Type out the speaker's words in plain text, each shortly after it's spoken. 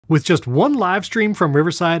With just one live stream from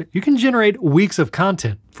Riverside, you can generate weeks of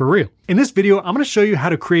content, for real. In this video, I'm going to show you how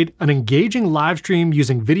to create an engaging live stream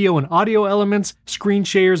using video and audio elements, screen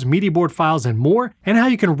shares, media board files, and more, and how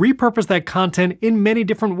you can repurpose that content in many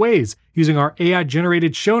different ways using our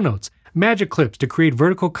AI-generated show notes, magic clips to create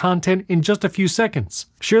vertical content in just a few seconds.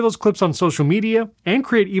 Share those clips on social media and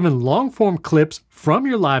create even long-form clips from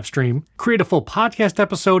your live stream, create a full podcast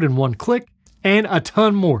episode in one click, and a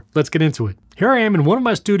ton more. Let's get into it. Here I am in one of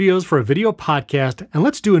my studios for a video podcast, and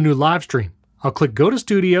let's do a new live stream. I'll click Go to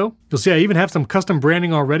Studio. You'll see I even have some custom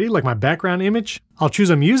branding already, like my background image. I'll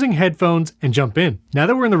choose I'm using headphones and jump in. Now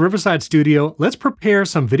that we're in the Riverside studio, let's prepare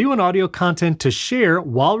some video and audio content to share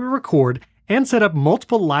while we record and set up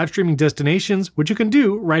multiple live streaming destinations, which you can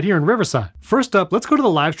do right here in Riverside. First up, let's go to the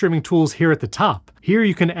live streaming tools here at the top. Here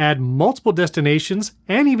you can add multiple destinations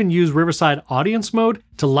and even use Riverside audience mode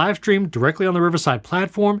to live stream directly on the Riverside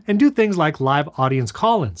platform and do things like live audience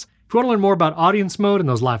call-ins. If you want to learn more about audience mode and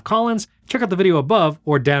those live call-ins, check out the video above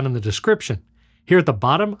or down in the description. Here at the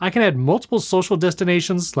bottom, I can add multiple social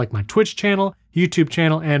destinations like my Twitch channel, YouTube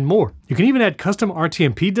channel, and more. You can even add custom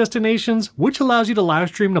RTMP destinations, which allows you to live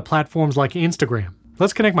stream to platforms like Instagram.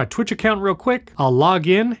 Let's connect my Twitch account real quick. I'll log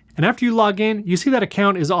in, and after you log in, you see that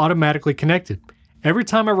account is automatically connected. Every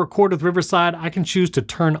time I record with Riverside, I can choose to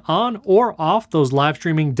turn on or off those live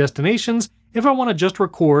streaming destinations if I want to just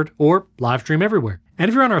record or live stream everywhere. And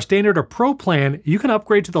if you're on our standard or pro plan, you can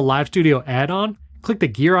upgrade to the Live Studio add-on. Click the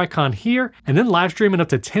gear icon here, and then live stream in up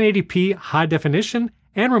to 1080p high definition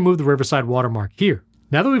and remove the Riverside watermark here.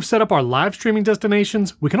 Now that we've set up our live streaming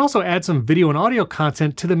destinations, we can also add some video and audio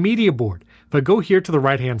content to the media board. If I go here to the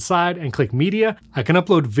right-hand side and click media, I can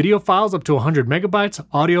upload video files up to 100 megabytes,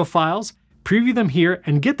 audio files, preview them here,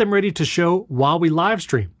 and get them ready to show while we live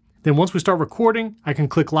stream. Then once we start recording, I can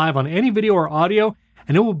click live on any video or audio,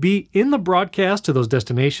 and it will be in the broadcast to those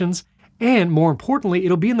destinations. And more importantly,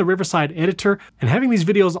 it'll be in the Riverside editor, and having these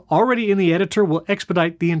videos already in the editor will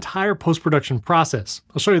expedite the entire post-production process.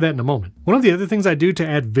 I'll show you that in a moment. One of the other things I do to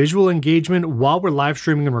add visual engagement while we're live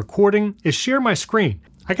streaming and recording is share my screen.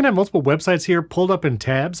 I can have multiple websites here pulled up in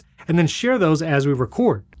tabs and then share those as we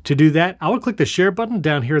record. To do that, I would click the share button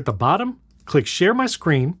down here at the bottom, click share my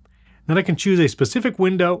screen. Then I can choose a specific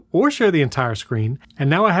window or share the entire screen. And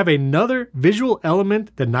now I have another visual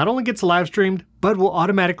element that not only gets live streamed, but will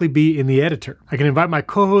automatically be in the editor. I can invite my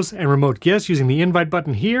co-hosts and remote guests using the invite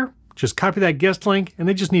button here. Just copy that guest link and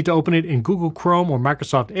they just need to open it in Google Chrome or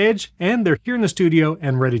Microsoft Edge, and they're here in the studio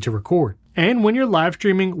and ready to record. And when you're live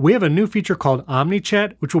streaming, we have a new feature called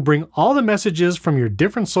OmniChat, which will bring all the messages from your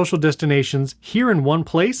different social destinations here in one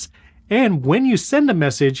place. And when you send a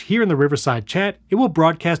message here in the Riverside chat, it will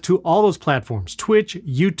broadcast to all those platforms: Twitch,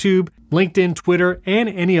 YouTube, LinkedIn, Twitter, and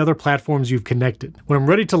any other platforms you've connected. When I'm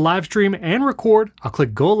ready to live stream and record, I'll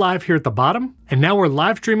click Go Live here at the bottom. And now we're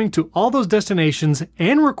live streaming to all those destinations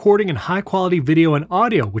and recording in high quality video and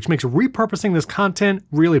audio, which makes repurposing this content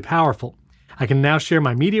really powerful. I can now share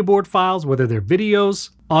my media board files, whether they're videos,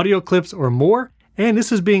 audio clips, or more. And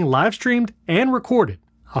this is being live streamed and recorded.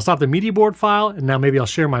 I'll stop the media board file, and now maybe I'll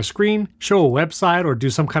share my screen, show a website, or do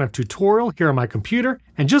some kind of tutorial here on my computer.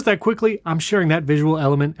 And just that quickly, I'm sharing that visual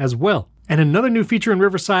element as well. And another new feature in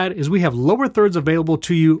Riverside is we have lower thirds available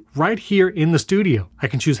to you right here in the studio. I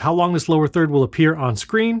can choose how long this lower third will appear on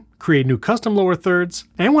screen, create new custom lower thirds,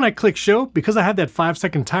 and when I click show, because I have that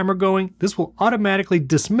 5-second timer going, this will automatically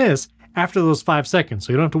dismiss after those 5 seconds,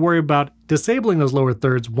 so you don't have to worry about disabling those lower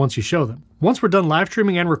thirds once you show them. Once we're done live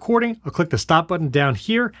streaming and recording, I'll click the stop button down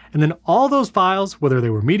here, and then all those files, whether they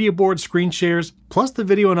were media boards, screen shares, plus the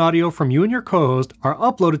video and audio from you and your co-host, are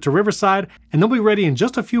uploaded to Riverside, and they'll be ready in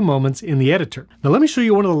just a few moments in the editor. Now let me show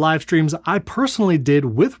you one of the live streams I personally did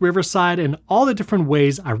with Riverside and all the different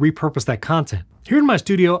ways I repurposed that content. Here in my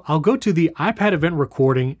studio, I'll go to the iPad event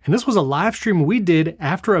recording, and this was a live stream we did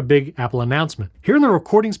after a big Apple announcement. Here in the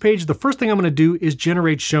recordings page, the first thing I'm going to do is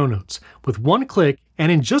generate show notes. With one click,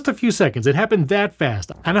 and in just a few seconds, it happened that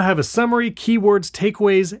fast. I now have a summary, keywords,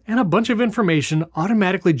 takeaways, and a bunch of information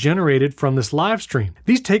automatically generated from this live stream.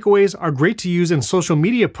 These takeaways are great to use in social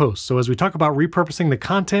media posts, so as we talk about repurposing the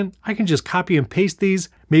content, I can just copy and paste these,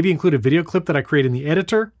 maybe include a video clip that I create in the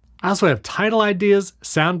editor. I also have title ideas,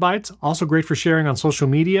 sound bites, also great for sharing on social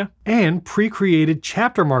media, and pre-created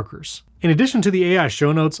chapter markers. In addition to the AI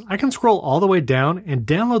show notes, I can scroll all the way down and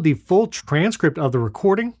download the full transcript of the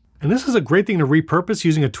recording. And this is a great thing to repurpose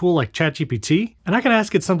using a tool like ChatGPT. And I can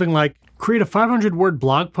ask it something like, create a 500-word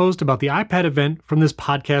blog post about the iPad event from this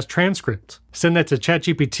podcast transcript. Send that to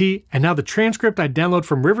ChatGPT, and now the transcript I download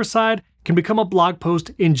from Riverside can become a blog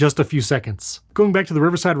post in just a few seconds. Going back to the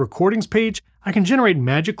Riverside recordings page, I can generate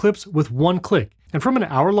magic clips with one click. And from an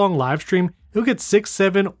hour-long live stream, you'll get 6,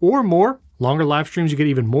 7, or more. Longer live streams, you get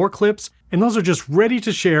even more clips, and those are just ready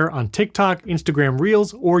to share on TikTok, Instagram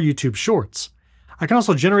Reels, or YouTube Shorts. I can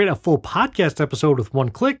also generate a full podcast episode with one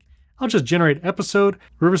click. I'll just generate episode.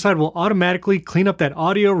 Riverside will automatically clean up that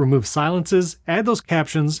audio, remove silences, add those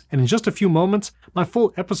captions, and in just a few moments, my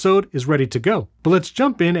full episode is ready to go. But let's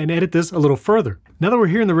jump in and edit this a little further. Now that we're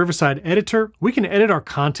here in the Riverside editor, we can edit our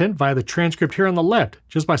content via the transcript here on the left,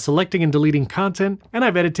 just by selecting and deleting content, and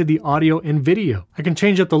I've edited the audio and video. I can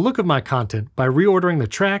change up the look of my content by reordering the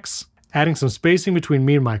tracks, adding some spacing between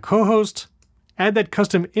me and my co-host, add that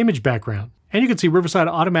custom image background, and you can see Riverside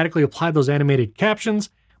automatically applied those animated captions,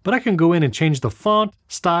 but I can go in and change the font,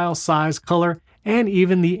 style, size, color, and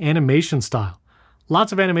even the animation style.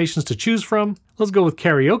 Lots of animations to choose from. Let's go with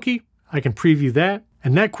karaoke. I can preview that.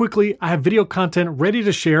 And that quickly, I have video content ready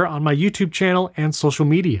to share on my YouTube channel and social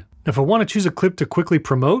media. Now, if I want to choose a clip to quickly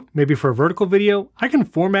promote, maybe for a vertical video, I can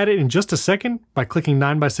format it in just a second by clicking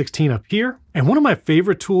 9:16 up here. And one of my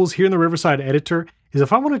favorite tools here in the Riverside editor is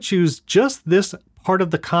if I want to choose just this part of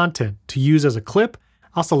the content to use as a clip,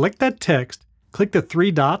 I'll select that text, click the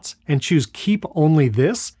 3 dots, and choose Keep Only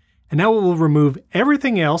This. And now it will remove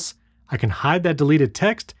everything else. I can hide that deleted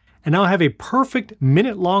text, and now I have a perfect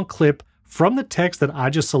minute-long clip from the text that I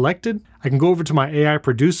just selected. I can go over to my AI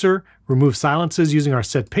producer, remove silences using our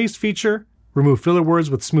set paste feature, remove filler words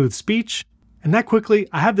with smooth speech, and that quickly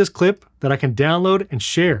I have this clip that I can download and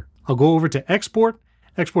share. I'll go over to export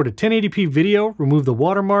a 1080p video, remove the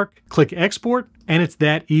watermark, click export, and it's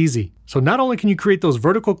that easy. So not only can you create those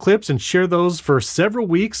vertical clips and share those for several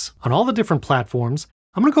weeks on all the different platforms,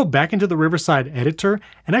 I'm gonna go back into the Riverside editor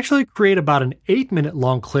and actually create about an 8-minute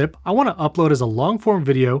long clip I wanna upload as a long form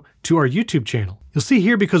video to our YouTube channel. You'll see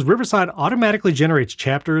here because Riverside automatically generates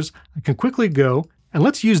chapters, I can quickly go and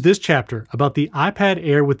let's use this chapter about the iPad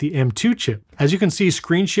Air with the M2 chip. As you can see,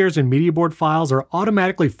 screen shares and media board files are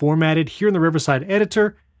automatically formatted here in the Riverside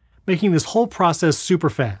editor, making this whole process super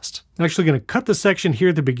fast. I'm actually gonna cut the section here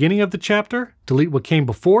at the beginning of the chapter, delete what came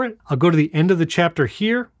before it. I'll go to the end of the chapter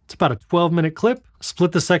here. It's about a 12-minute clip,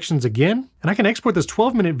 split the sections again, and I can export this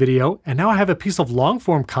 12-minute video, and now I have a piece of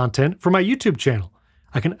long-form content for my YouTube channel.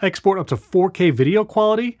 I can export up to 4K video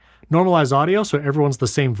quality, normalize audio so everyone's the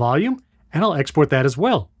same volume, and I'll export that as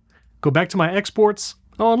well. Go back to my exports.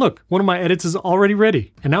 Oh, and look, one of my edits is already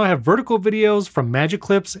ready. And now I have vertical videos from Magic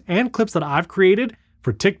Clips and clips that I've created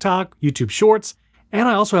for TikTok, YouTube Shorts, and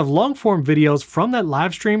I also have long-form videos from that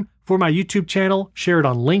live stream for my YouTube channel, share it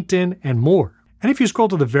on LinkedIn, and more. And if you scroll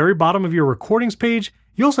to the very bottom of your recordings page,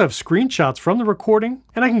 you also have screenshots from the recording,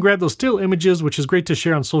 and I can grab those still images, which is great to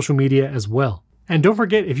share on social media as well. And don't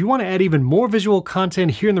forget, if you want to add even more visual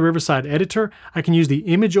content here in the Riverside editor, I can use the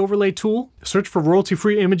image overlay tool, search for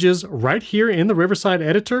royalty-free images right here in the Riverside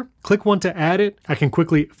editor, click one to add it, I can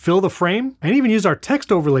quickly fill the frame, and even use our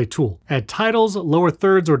text overlay tool, add titles, lower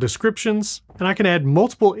thirds, or descriptions, and I can add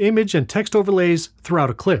multiple image and text overlays throughout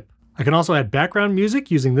a clip. I can also add background music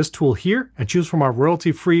using this tool here and choose from our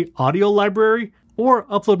royalty-free audio library, or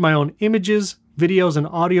upload my own images, videos, and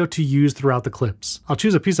audio to use throughout the clips. I'll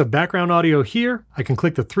choose a piece of background audio here. I can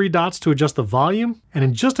click the 3 dots to adjust the volume, and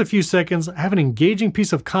in just a few seconds, I have an engaging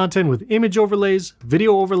piece of content with image overlays,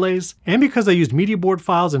 video overlays, and because I used media board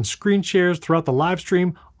files and screen shares throughout the live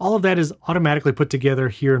stream, all of that is automatically put together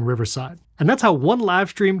here in Riverside. And that's how one live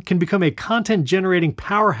stream can become a content generating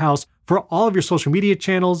powerhouse for all of your social media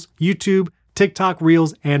channels, YouTube, TikTok,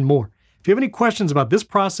 Reels, and more. If you have any questions about this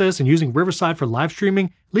process and using Riverside for live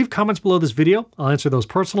streaming, leave comments below this video. I'll answer those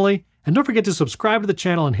personally. And don't forget to subscribe to the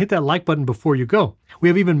channel and hit that like button before you go. We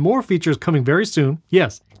have even more features coming very soon.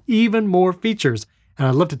 Yes, even more features. And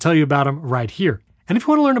I'd love to tell you about them right here. And if you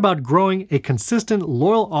want to learn about growing a consistent,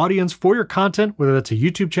 loyal audience for your content, whether that's a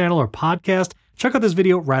YouTube channel or podcast, check out this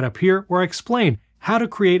video right up here where I explain how to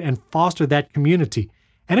create and foster that community.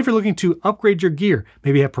 And if you're looking to upgrade your gear,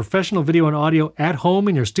 maybe have professional video and audio at home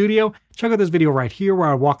in your studio, check out this video right here where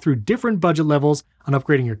I walk through different budget levels on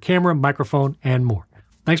upgrading your camera, microphone, and more.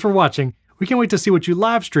 Thanks for watching. We can't wait to see what you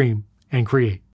live stream and create.